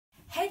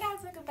Hey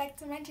guys, welcome back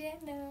to my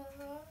channel.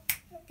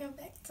 Welcome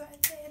back to my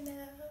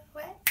channel.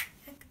 What?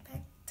 Welcome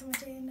back to my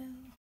channel.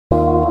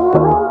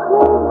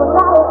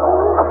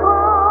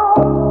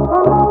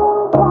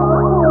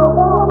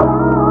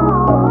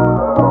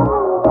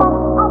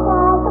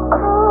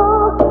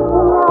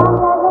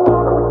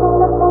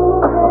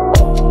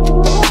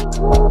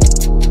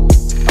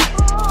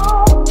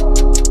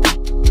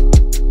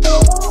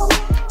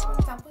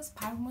 That was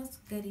Mama's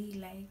goodie,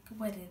 like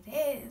what it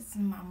is.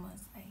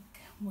 Mama's like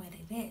what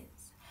it is.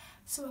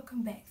 So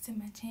welcome back to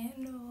my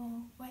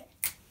channel. What?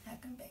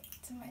 Welcome back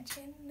to my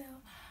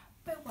channel.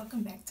 But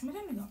welcome back to my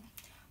channel.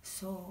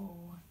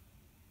 So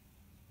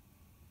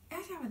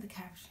as y'all read the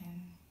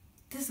caption,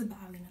 this is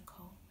about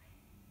Nicole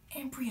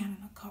and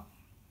Nicole.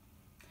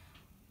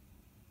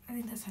 I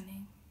think that's her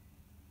name.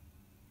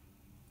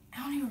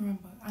 I don't even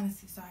remember,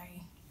 honestly,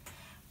 sorry.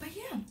 But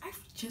yeah, I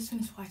just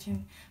finished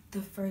watching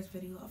the first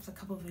video of the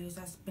couple of videos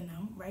that's been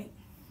out, right?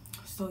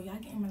 So y'all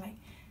getting my like,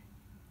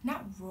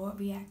 not raw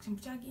reaction,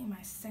 but y'all getting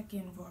my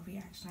second raw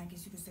reaction, I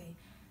guess you could say.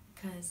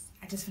 Because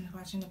I just finished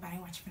watching it, but I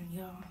ain't watching for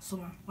y'all.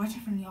 So I'm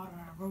watching for y'all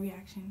my raw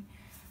reaction.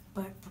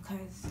 But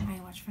because I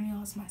ain't watching for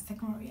y'all, it's my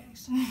second raw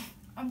reaction.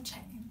 I'm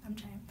chatting.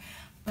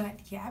 But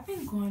yeah, I've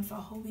been going for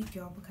a whole week,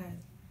 y'all, because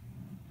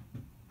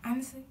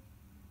honestly,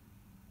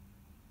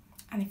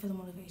 I didn't feel the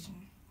motivation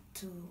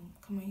to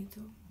come on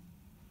YouTube.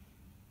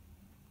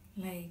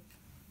 Like,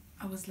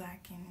 I was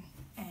lacking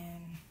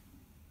and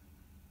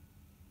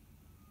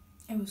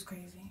it was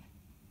crazy.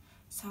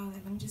 So I was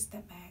like, let me just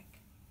step back.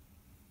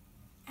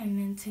 And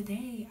then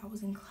today I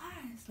was in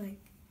class,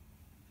 like,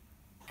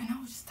 and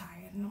I was just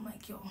tired. And I'm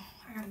like, yo,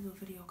 I gotta do a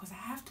video because I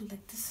have to.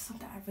 Like, this is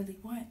something I really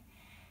want.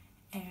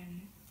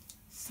 And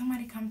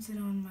somebody commented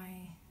on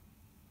my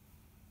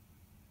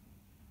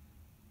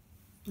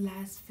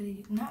last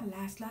video, not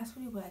last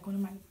video, but like one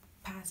of my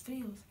past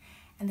videos.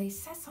 And they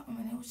said something,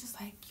 and it was just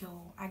like,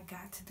 yo, I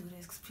got to do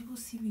this because people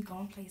see me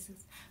going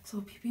places.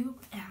 So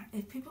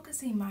if people could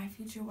see my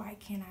future, why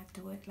can't I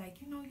do it?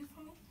 Like, you know, you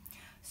feel me?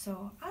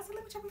 So I was like,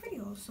 let me drop a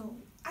video. So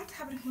I just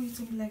happened to come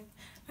to be like,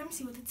 let me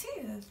see what the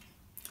tea is.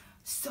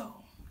 So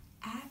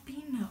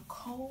Abby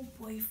Nicole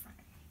boyfriend,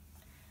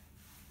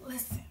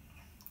 listen,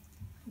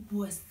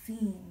 was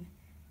seen,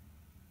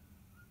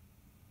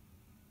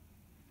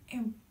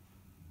 and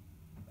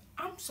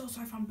I'm so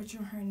sorry if I'm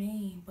butchering her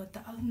name, but the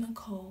other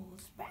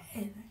Nicole's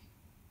bed.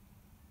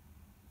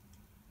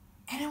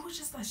 And it was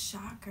just a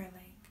shocker.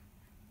 Like,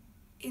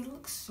 it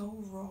looked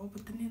so raw,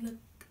 but then it looked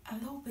a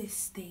little bit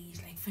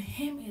staged. Like, for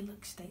him, it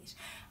looked staged.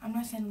 I'm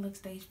not saying it looked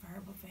staged for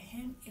her, but for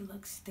him, it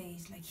looked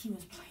staged. Like, he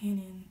was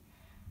planning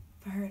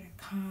for her to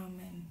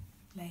come and,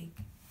 like,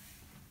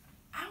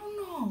 I don't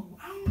know.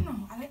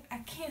 I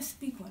can't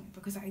speak on it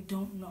because I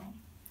don't know.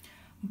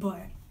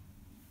 But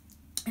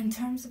in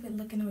terms of it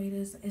looking the way it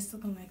is, it's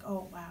looking like,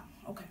 oh, wow,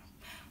 okay.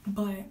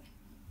 But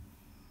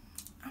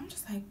I'm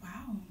just like,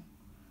 wow.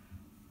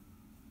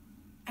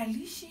 At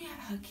least she had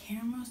her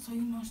camera, so,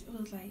 you know, it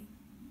was like,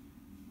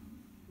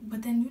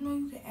 but then, you know,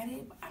 you could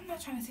edit. But I'm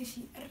not trying to say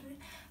she edited,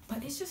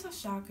 but it's just a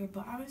shocker.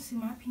 But obviously,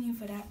 my opinion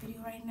for that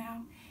video right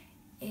now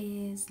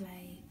is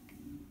like,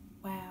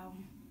 wow,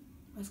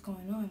 what's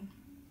going on?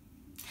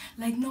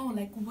 Like, no,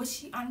 like, what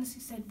she honestly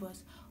said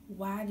was,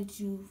 why did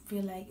you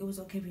feel like it was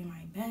okay to be in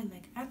my bed?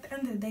 Like, at the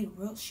end of the day,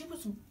 she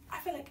was, I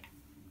feel like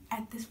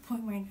at this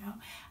point right now,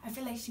 I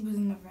feel like she was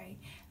in the right.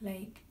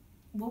 Like,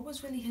 what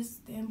was really his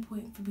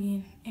standpoint for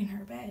being in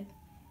her bed?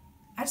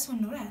 I just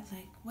want to know that.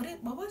 Like,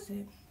 what was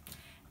it?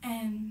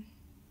 And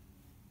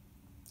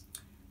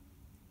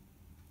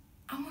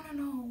I want to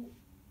know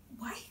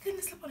why he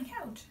couldn't sleep on the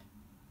couch.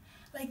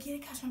 Like, yeah, the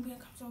couch might be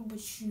uncomfortable, but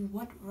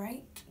what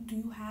right do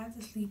you have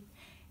to sleep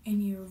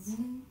in your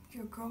room,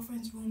 your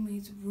girlfriend's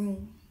roommate's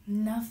room?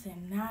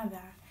 Nothing,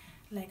 nada.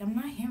 Like, I'm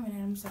not hearing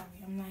it. I'm sorry,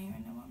 I'm not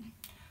hearing that one.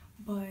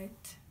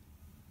 But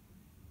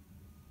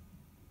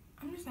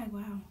I'm just like,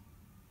 wow.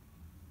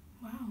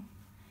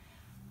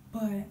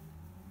 But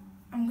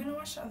I'm gonna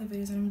watch the other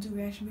videos and I'm gonna do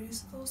reaction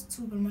videos to those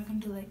too. But I'm not gonna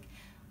do like,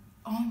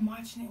 oh, I'm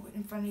watching it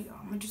in front of y'all.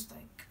 I'm just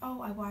like,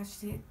 oh, I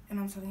watched it and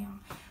I'm telling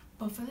y'all.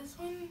 But for this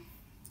one,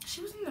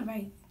 she was in the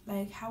right.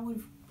 Like, how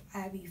would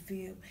Abby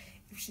feel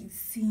if she's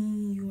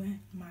seen you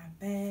in my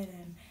bed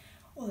and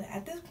all that?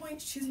 At this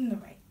point, she's in the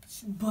right.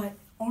 But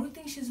only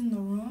thing she's in the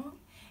wrong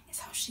is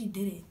how she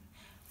did it.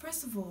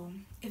 First of all,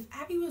 if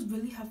Abby was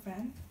really her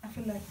friend, I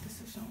feel like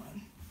this is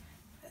showing.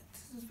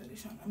 This is really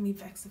showing. I'm me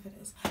vexed if it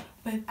is.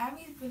 But if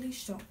Abby really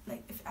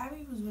if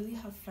Abby was really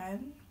her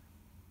friend,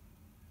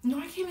 no,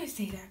 I can't even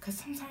say that because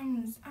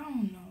sometimes I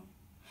don't know.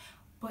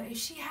 But if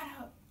she had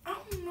her, I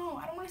don't know.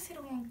 I don't want to say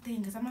the wrong thing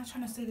because I'm not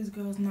trying to say this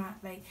girl's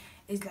not like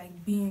is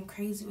like being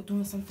crazy or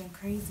doing something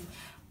crazy.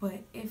 But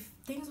if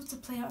things were to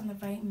play out in the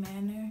right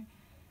manner,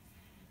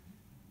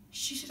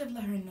 she should have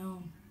let her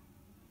know.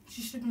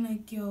 She should have been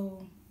like,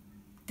 yo,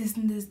 this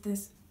and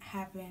this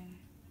happened.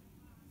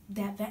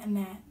 That and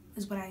that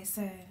is what I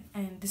said,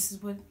 and this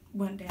is what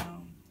went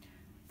down.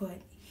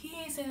 But he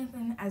ain't saying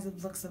anything as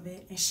it looks of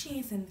it, and she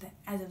ain't saying anything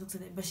as it looks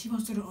of it, but she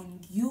posted it on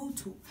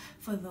YouTube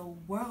for the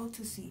world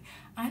to see.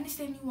 I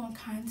understand you want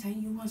content,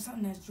 you want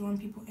something that's drawing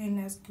people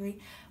in, that's great,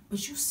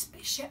 but you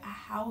share a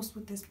house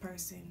with this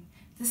person.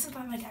 This is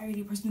not like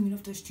every person you meet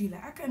off the street.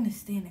 Like, I can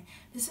understand it.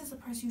 This is the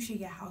person you share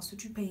your house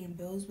with, you paying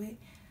bills with,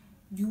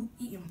 you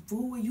eating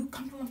food with, you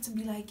coming up to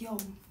be like, yo,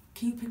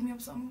 can you pick me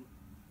up something?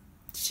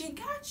 She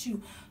got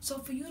you. So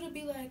for you to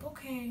be like,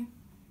 okay,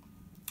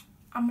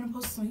 I'm gonna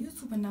post this on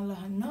YouTube and not let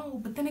her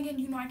know. But then again,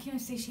 you know, I can't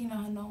say she ain't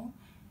let her know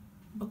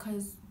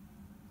because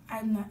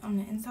I'm not on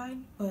the inside.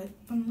 But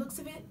from the looks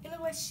of it, it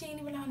looks like she ain't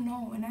even let her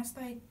know. And that's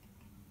like,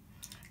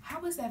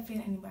 how is that fair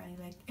to anybody?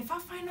 Like, if I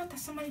find out that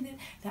somebody did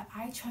that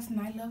I trust and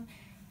I love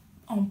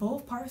on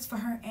both parts, for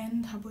her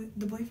and her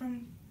the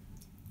boyfriend,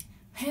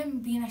 him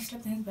being that she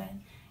slept in his bed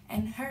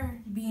and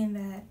her being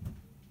that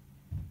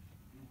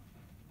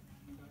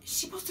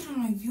she posted it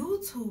on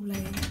YouTube,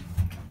 like,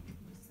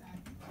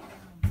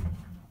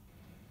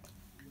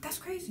 that's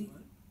crazy.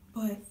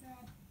 But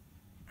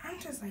I'm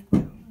just like,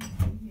 wow.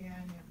 Yeah,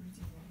 I never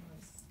seen that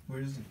was. Where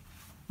is it?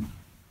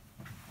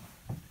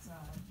 So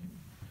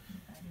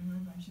I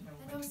remember I should have.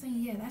 Like I was saying,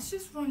 yeah, that's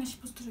just wrong that she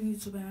posted on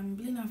YouTube, and I'm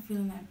really not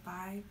feeling that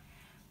vibe.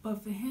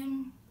 But for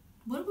him,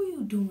 what were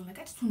you doing? Like,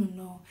 I just want to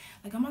know.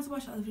 Like, I'm about to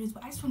watch other videos,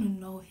 but I just want to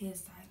know his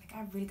side. Like,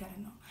 I really gotta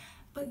know.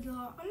 But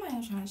y'all, I'm not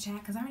even trying to chat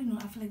because I already know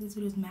I feel like this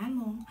video is mad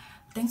long.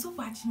 Thanks for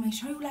watching. Make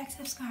sure you like,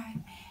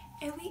 subscribe,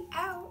 and we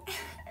out.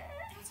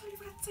 I totally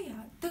forgot to tell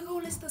y'all. The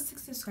goal is still 6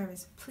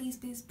 subscribers. Please,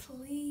 please,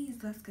 please,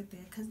 let's get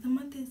there. Because the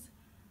month is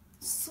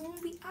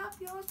soon be up,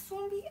 y'all.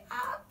 Soon be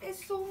up.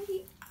 It's soon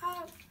be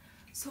up.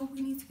 So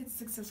we need to get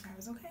 6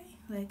 subscribers, okay?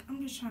 Like,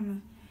 I'm just trying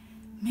to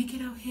make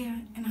it out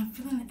here, and I'm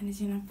feeling the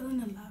energy, and I'm feeling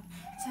the love.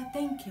 So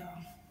thank y'all.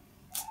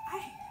 I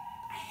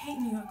hate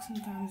New York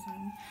sometimes,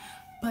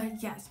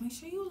 but yes, make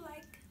sure you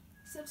like,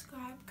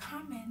 subscribe,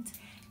 comment,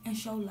 and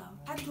show love.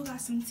 I do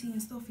got some tea in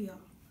store for y'all.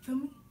 Feel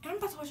me? And I'm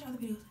about to watch other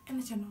videos and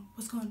let y'all know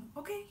what's going on.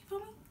 Okay? You feel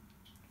me?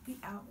 We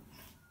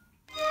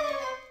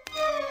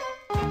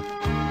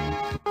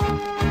out.